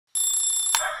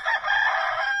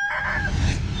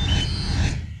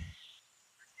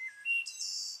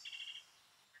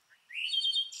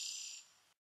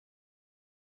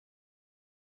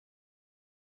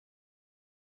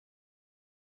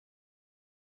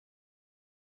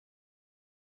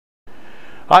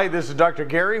Hi, this is Dr.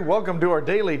 Gary. Welcome to our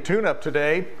daily tune-up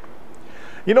today.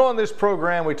 You know, on this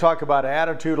program we talk about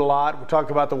attitude a lot. We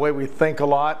talk about the way we think a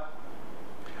lot.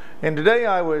 And today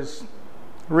I was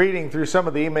reading through some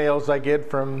of the emails I get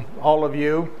from all of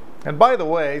you. And by the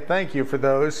way, thank you for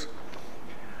those.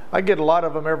 I get a lot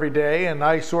of them every day, and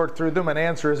I sort through them and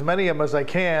answer as many of them as I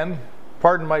can.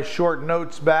 Pardon my short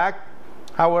notes back.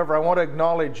 However, I want to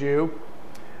acknowledge you,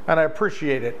 and I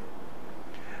appreciate it.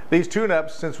 These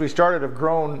tune-ups, since we started, have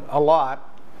grown a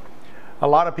lot. A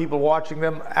lot of people watching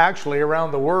them actually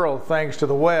around the world thanks to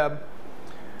the web.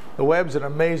 The web's an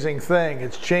amazing thing.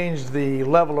 It's changed the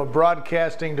level of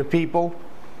broadcasting to people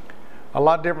a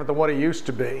lot different than what it used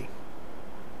to be.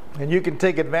 And you can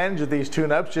take advantage of these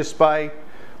tune-ups just by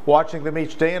watching them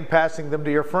each day and passing them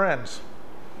to your friends.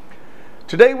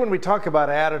 Today, when we talk about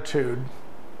attitude,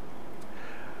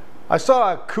 I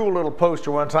saw a cool little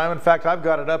poster one time. In fact, I've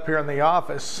got it up here in the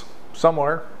office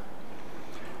somewhere.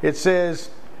 It says,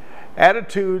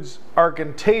 "Attitudes are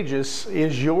contagious.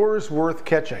 Is yours worth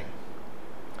catching?"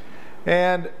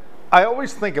 And I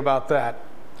always think about that.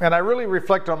 And I really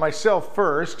reflect on myself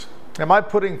first. Am I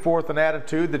putting forth an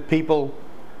attitude that people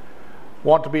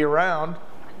want to be around?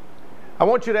 I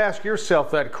want you to ask yourself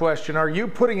that question. Are you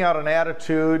putting out an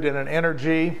attitude and an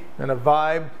energy and a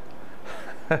vibe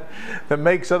that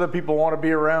makes other people want to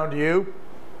be around you?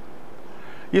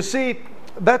 You see,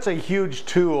 that's a huge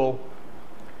tool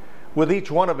with each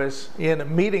one of us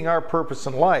in meeting our purpose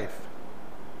in life.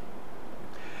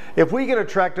 If we can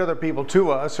attract other people to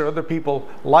us, or other people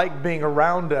like being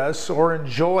around us or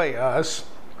enjoy us,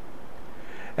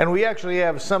 and we actually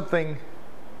have something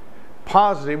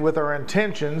positive with our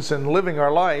intentions and living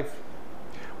our life,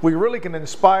 we really can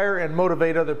inspire and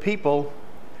motivate other people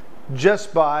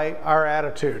just by our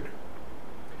attitude.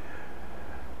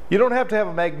 You don't have to have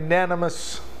a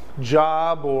magnanimous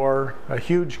job or a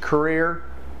huge career.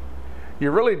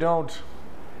 You really don't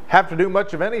have to do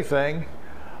much of anything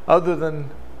other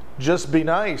than just be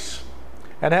nice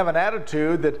and have an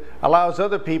attitude that allows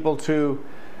other people to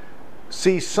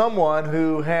see someone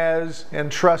who has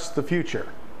and trusts the future.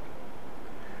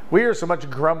 We hear so much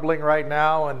grumbling right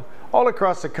now, and all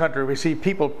across the country we see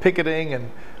people picketing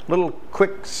and little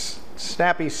quick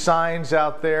snappy signs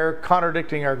out there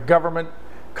contradicting our government,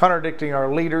 contradicting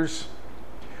our leaders.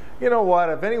 You know what?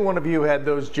 If any one of you had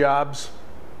those jobs,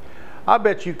 I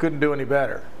bet you couldn't do any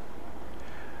better.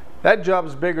 That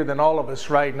job's bigger than all of us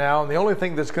right now, and the only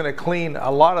thing that's going to clean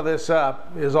a lot of this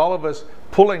up is all of us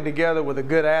pulling together with a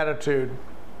good attitude,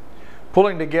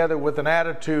 pulling together with an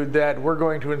attitude that we're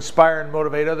going to inspire and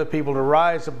motivate other people to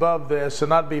rise above this and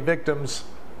not be victims,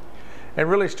 and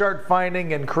really start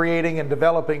finding and creating and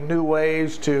developing new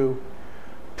ways to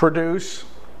produce.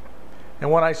 And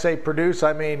when I say produce,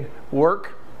 I mean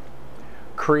work,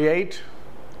 create,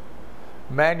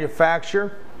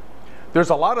 manufacture. There's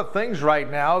a lot of things right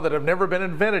now that have never been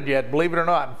invented yet, believe it or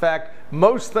not. In fact,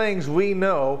 most things we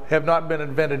know have not been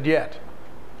invented yet.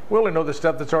 We only know the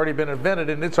stuff that's already been invented,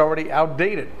 and it's already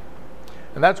outdated.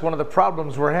 And that's one of the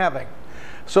problems we're having.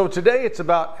 So today it's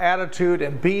about attitude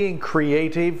and being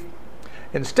creative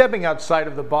and stepping outside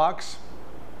of the box.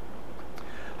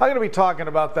 I'm going to be talking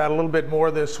about that a little bit more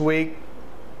this week.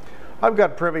 I've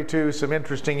got privy to some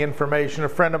interesting information. A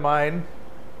friend of mine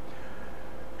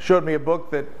showed me a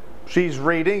book that she's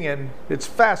reading, and it's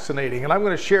fascinating. And I'm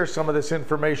going to share some of this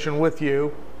information with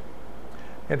you.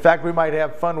 In fact, we might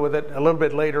have fun with it a little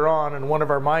bit later on in one of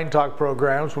our Mind Talk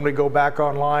programs when we go back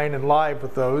online and live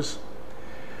with those.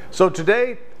 So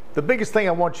today, the biggest thing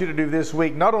I want you to do this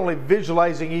week, not only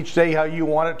visualizing each day how you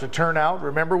want it to turn out.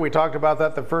 Remember, we talked about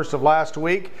that the first of last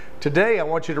week. Today, I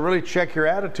want you to really check your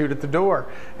attitude at the door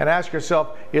and ask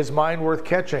yourself, is mine worth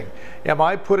catching? Am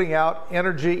I putting out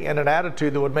energy and an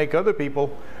attitude that would make other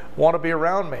people want to be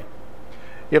around me?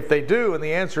 If they do, and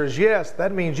the answer is yes,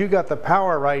 that means you got the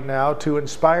power right now to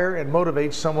inspire and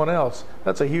motivate someone else.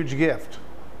 That's a huge gift.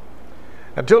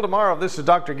 Until tomorrow, this is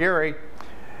Dr. Gary,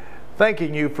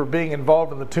 thanking you for being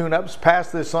involved in the tune-ups.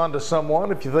 Pass this on to someone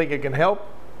if you think it can help.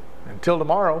 Until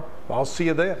tomorrow, I'll see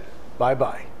you then.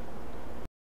 Bye-bye.